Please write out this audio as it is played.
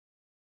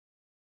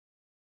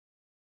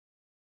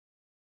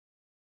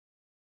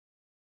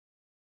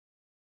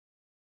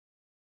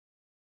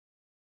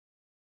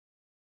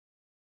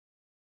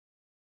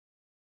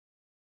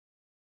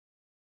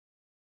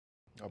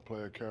I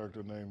play a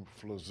character named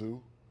Flazoo.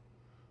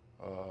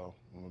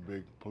 I'm a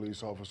big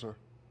police officer,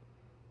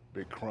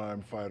 big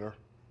crime fighter,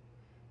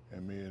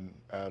 and me and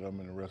Adam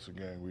and the rest of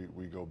the gang,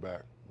 we go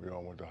back. We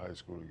all went to high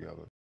school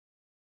together.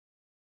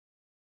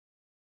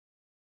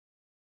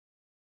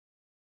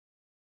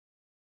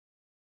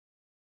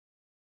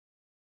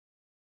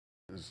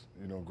 It's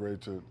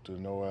great to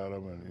know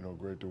Adam, and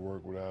great to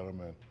work with Adam,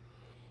 and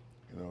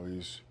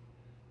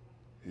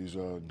he's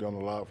done a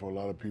lot for a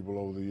lot of people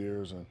over the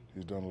years, and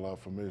he's done a lot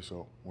for me.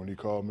 So when he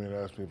called me and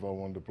asked me if I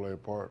wanted to play a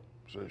part,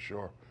 I said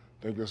sure.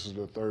 I think this is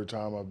the third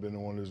time I've been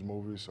in one of his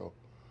movies, so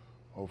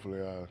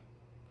hopefully I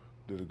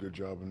did a good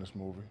job in this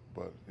movie.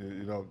 But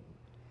the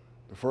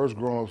first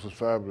Grown Ups was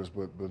fabulous,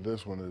 but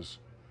this one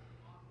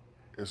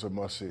it's a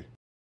must see.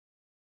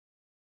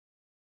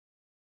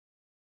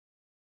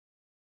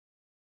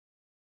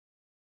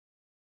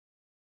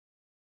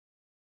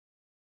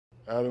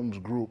 Adam's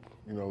group,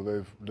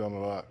 they've done a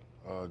lot.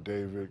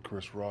 David,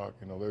 Chris Rock,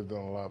 they've done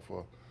a lot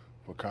for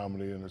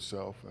comedy in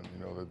itself, and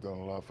they've done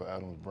a lot for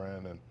Adam's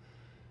brand. And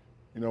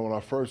when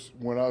I first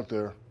went out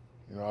there,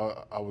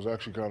 I was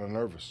actually kind of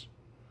nervous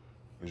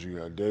because you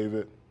got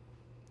David,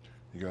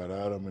 you got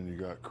Adam, and you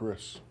got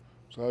Chris.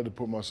 So I had to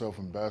put myself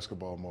in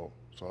basketball mode.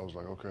 So I was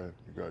like, okay,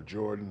 you got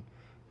Jordan,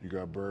 you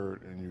got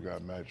Bird, and you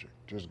got Magic.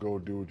 Just go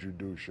do what you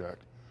do, Shaq.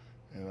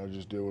 And I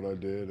just did what I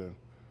did, and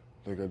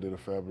I think I did a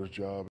fabulous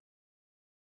job.